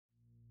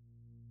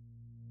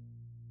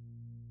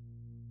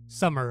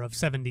Summer of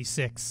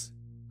 76.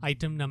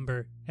 Item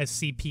number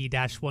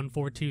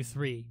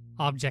SCP-1423.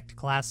 Object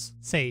class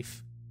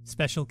Safe.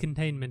 Special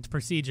containment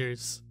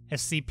procedures.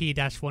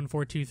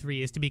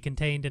 SCP-1423 is to be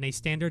contained in a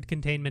standard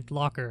containment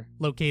locker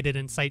located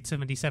in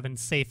Site-77's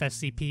safe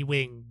SCP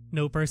wing.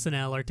 No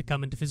personnel are to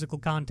come into physical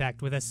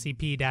contact with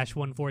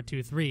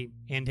SCP-1423,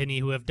 and any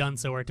who have done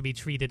so are to be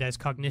treated as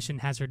cognition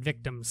hazard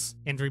victims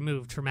and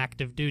removed from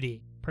active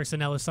duty.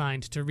 Personnel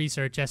assigned to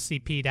research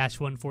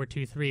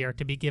SCP-1423 are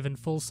to be given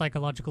full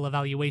psychological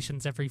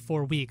evaluations every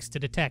 4 weeks to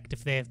detect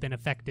if they have been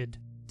affected.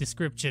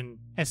 Description: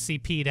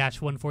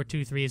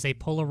 SCP-1423 is a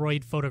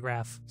Polaroid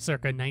photograph,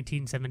 circa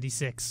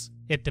 1976.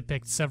 It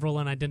depicts several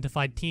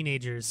unidentified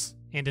teenagers,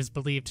 and is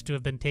believed to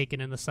have been taken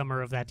in the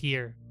summer of that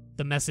year.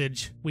 The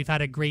message, "We've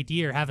had a great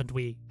year, haven't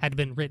we?" had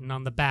been written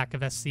on the back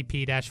of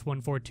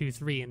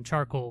SCP-1423 in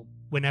charcoal.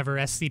 Whenever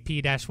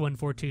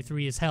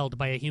SCP-1423 is held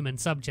by a human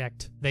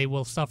subject, they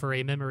will suffer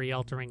a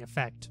memory-altering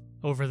effect.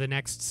 Over the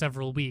next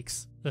several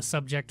weeks, the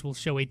subject will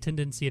show a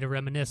tendency to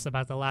reminisce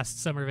about the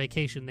last summer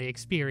vacation they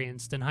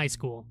experienced in high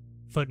school.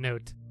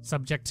 Footnote: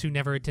 subjects who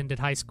never attended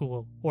high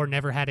school or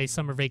never had a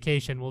summer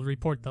vacation will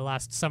report the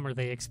last summer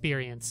they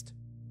experienced.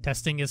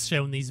 Testing has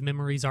shown these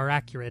memories are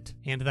accurate,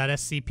 and that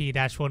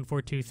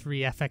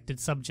SCP-1423 affected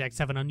subjects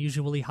have an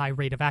unusually high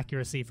rate of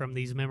accuracy from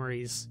these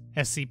memories.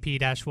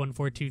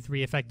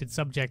 SCP-1423 affected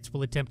subjects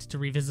will attempt to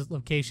revisit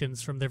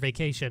locations from their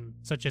vacation,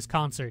 such as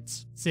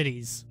concerts,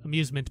 cities,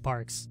 amusement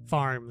parks,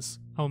 farms,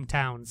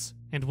 hometowns,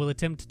 and will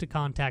attempt to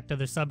contact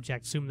other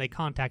subjects whom they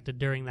contacted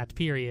during that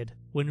period.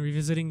 When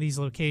revisiting these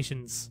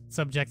locations,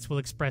 subjects will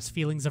express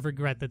feelings of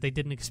regret that they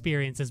didn't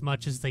experience as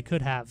much as they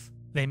could have.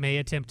 They may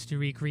attempt to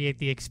recreate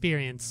the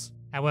experience.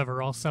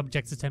 However, all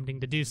subjects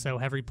attempting to do so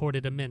have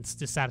reported immense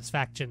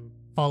dissatisfaction.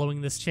 Following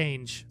this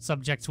change,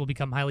 subjects will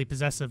become highly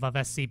possessive of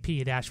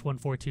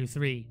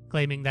SCP-1423,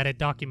 claiming that it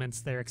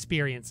documents their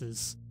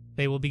experiences.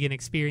 They will begin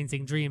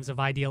experiencing dreams of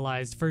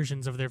idealized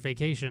versions of their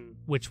vacation,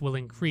 which will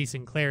increase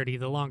in clarity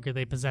the longer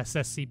they possess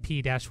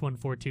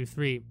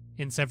SCP-1423.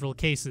 In several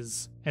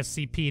cases,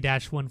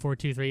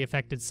 SCP-1423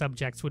 affected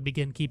subjects would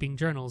begin keeping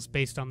journals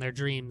based on their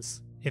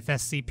dreams. If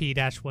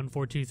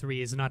SCP-1423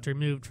 is not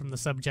removed from the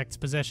subject's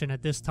possession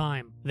at this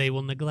time, they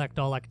will neglect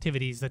all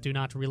activities that do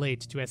not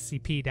relate to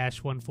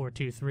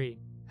SCP-1423.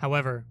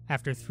 However,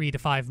 after 3 to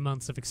 5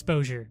 months of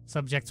exposure,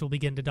 subjects will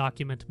begin to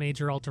document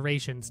major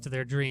alterations to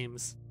their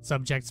dreams.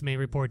 Subjects may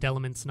report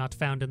elements not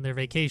found in their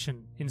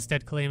vacation,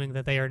 instead claiming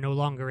that they are no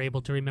longer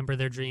able to remember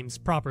their dreams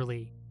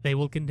properly. They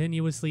will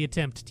continuously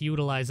attempt to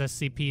utilize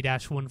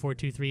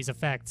SCP-1423's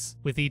effects,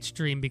 with each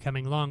dream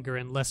becoming longer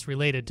and less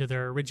related to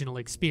their original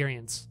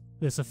experience.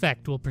 This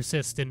effect will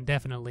persist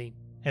indefinitely.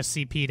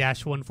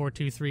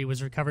 SCP-1423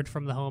 was recovered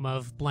from the home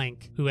of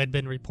blank, who had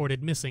been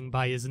reported missing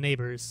by his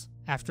neighbors.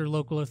 After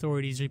local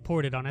authorities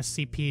reported on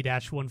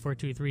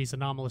SCP-1423's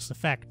anomalous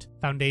effect,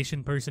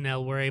 Foundation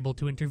personnel were able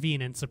to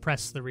intervene and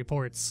suppress the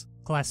reports.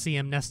 Class C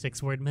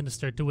amnestics were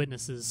administered to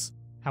witnesses.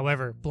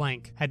 However,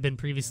 blank had been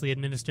previously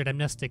administered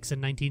amnestics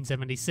in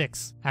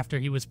 1976, after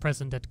he was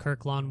present at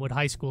Kirk Lawnwood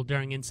High School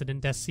during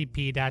incident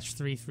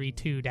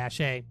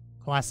SCP-332-A.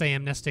 Class A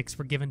amnestics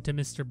were given to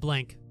Mr.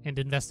 Blank, and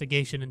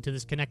investigation into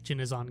this connection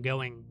is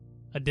ongoing.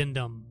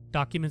 Addendum: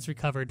 documents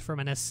recovered from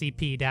an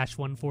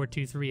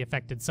SCP-1423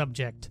 affected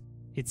subject.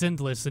 It's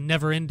endless and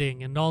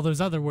never-ending, and all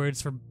those other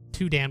words for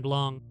too damned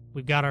long.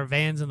 We've got our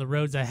vans and the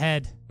roads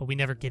ahead, but we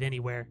never get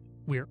anywhere.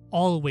 We're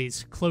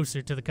always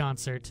closer to the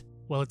concert.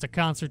 Well, it's a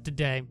concert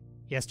today.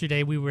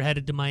 Yesterday we were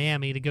headed to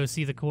Miami to go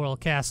see the Coral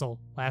Castle.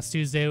 Last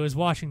Tuesday it was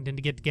Washington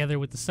to get together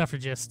with the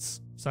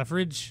suffragists.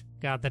 Suffrage?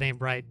 God, that ain't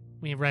right.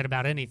 We ain't right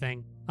about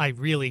anything. I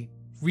really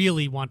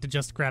want to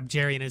just grab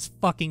Jerry in his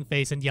fucking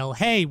face and yell,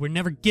 "Hey, we're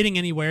never getting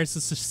anywhere. It's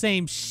just the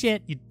same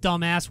shit, you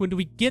dumbass. When do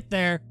we get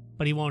there?"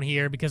 But he won't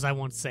hear because I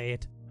won't say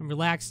it. I'm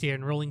relaxed here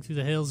and rolling through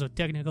the hills of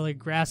technicolored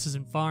grasses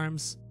and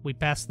farms. We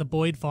passed the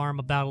Boyd farm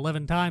about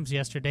 11 times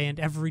yesterday, and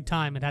every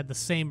time it had the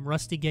same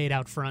rusty gate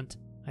out front.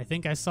 I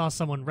think I saw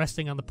someone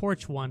resting on the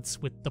porch once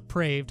with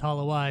depraved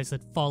hollow eyes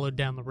that followed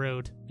down the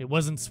road. It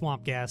wasn't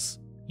swamp gas.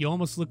 You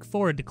almost look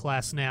forward to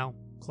class now.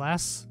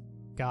 Class?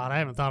 God, I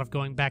haven't thought of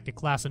going back to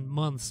class in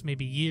months,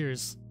 maybe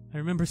years. I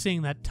remember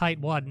seeing that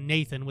tightwad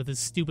Nathan with his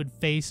stupid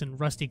face and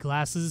rusty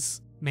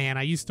glasses. Man,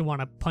 I used to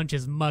want to punch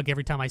his mug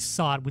every time I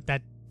saw it with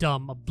that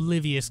dumb,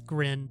 oblivious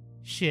grin.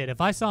 Shit,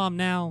 if I saw him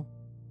now,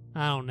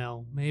 I don't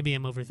know, maybe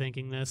I'm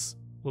overthinking this.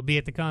 We'll be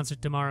at the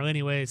concert tomorrow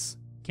anyways.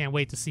 Can't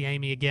wait to see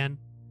Amy again.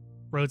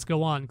 Roads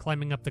go on,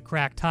 climbing up the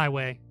cracked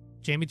highway.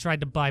 Jamie tried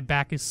to buy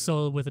back his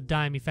soul with a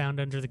dime he found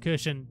under the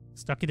cushion,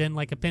 stuck it in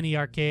like a penny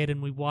arcade, and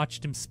we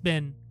watched him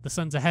spin. The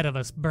sun's ahead of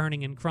us,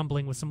 burning and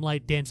crumbling with some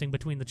light dancing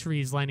between the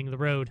trees lining the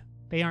road.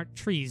 They aren't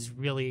trees,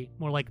 really,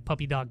 more like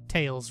puppy dog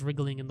tails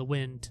wriggling in the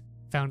wind.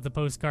 Found the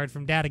postcard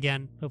from Dad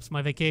again. Hopes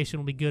my vacation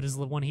will be good as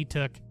the one he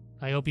took.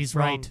 I hope he's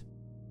right.